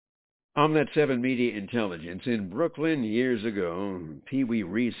On that 7 Media Intelligence, in Brooklyn years ago, Pee Wee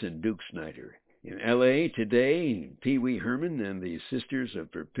Reese and Duke Snyder. In L.A. today, Pee Wee Herman and the Sisters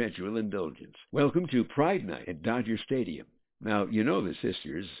of Perpetual Indulgence. Welcome to Pride Night at Dodger Stadium. Now, you know the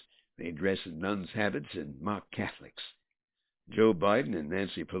sisters. They dress in nuns' habits and mock Catholics. Joe Biden and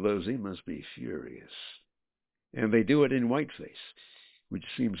Nancy Pelosi must be furious. And they do it in whiteface, which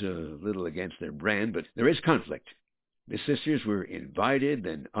seems a little against their brand, but there is conflict. The sisters were invited,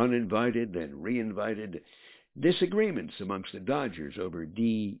 then uninvited, then re-invited. Disagreements amongst the Dodgers over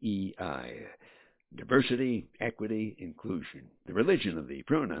DEI. Diversity, equity, inclusion. The religion of the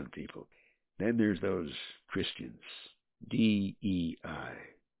pronoun people. Then there's those Christians. DEI.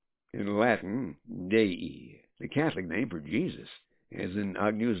 In Latin, Dei, the Catholic name for Jesus, as in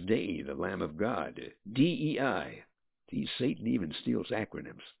Agnus Dei, the Lamb of God. DEI. See, Satan even steals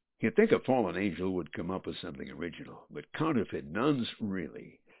acronyms. You'd think a fallen angel would come up with something original, but counterfeit nuns,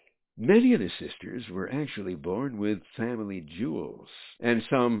 really. Many of the sisters were actually born with family jewels, and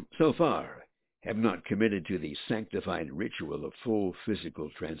some, so far, have not committed to the sanctified ritual of full physical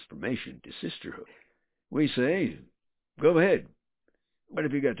transformation to sisterhood. We say, go ahead. What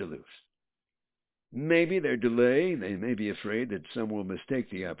have you got to lose? Maybe they're delaying. They may be afraid that some will mistake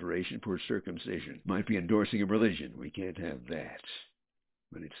the operation for circumcision. Might be endorsing a religion. We can't have that.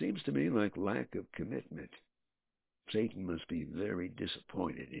 But it seems to me like lack of commitment. Satan must be very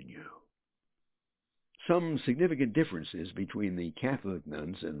disappointed in you. Some significant differences between the Catholic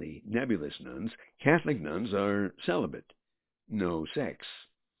nuns and the nebulous nuns. Catholic nuns are celibate. No sex.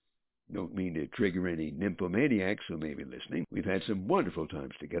 Don't mean to trigger any nymphomaniacs who may be listening. We've had some wonderful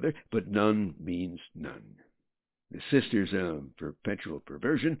times together, but none means none. The sisters of perpetual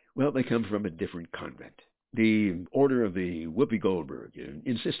perversion, well, they come from a different convent. The order of the Whoopi Goldberg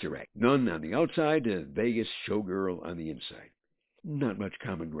in Sister Act. Nun on the outside, a Vegas showgirl on the inside. Not much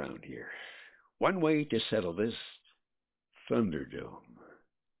common ground here. One way to settle this, Thunderdome.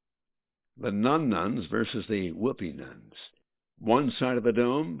 The nuns versus the Whoopi nuns. One side of the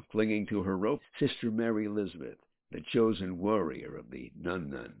dome, clinging to her rope, Sister Mary Elizabeth, the chosen warrior of the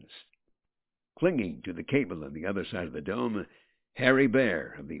nuns. Clinging to the cable on the other side of the dome, Harry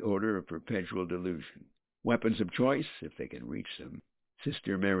Bear of the Order of Perpetual Delusion. Weapons of choice, if they can reach them.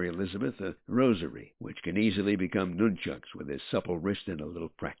 Sister Mary Elizabeth, a rosary, which can easily become nunchucks with a supple wrist and a little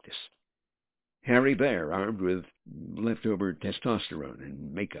practice. Harry Bear, armed with leftover testosterone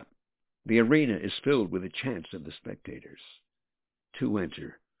and makeup. The arena is filled with the chants of the spectators. 2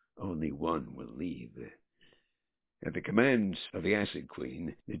 enter, only 1 will leave. At the command of the Acid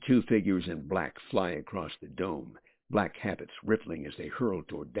Queen, the 2 figures in black fly across the dome, black habits rippling as they hurl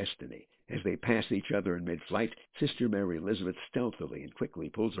toward destiny. As they pass each other in mid-flight, Sister Mary Elizabeth stealthily and quickly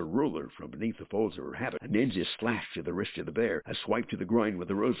pulls a ruler from beneath the folds of her habit. A ninja slash to the wrist of the bear, a swipe to the groin with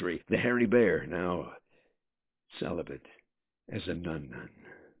the rosary. The hairy bear, now celibate as a nun.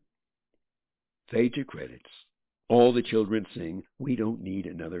 Fade to credits. All the children sing, "We don't need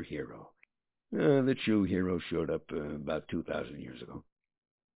another hero." The true hero showed up about 2,000 years ago.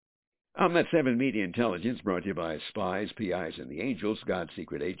 On that 7 Media Intelligence, brought to you by Spies, PIs, and the Angels, God's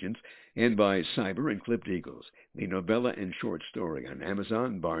Secret Agents, and by Cyber and Clipped Eagles, the novella and short story on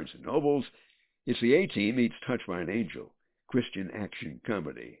Amazon, Barnes & Nobles. It's the A-Team meets Touched by an Angel, Christian action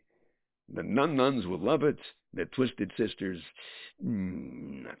comedy. The nuns will love it. The Twisted Sisters,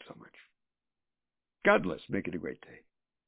 not so much. God bless. Make it a great day.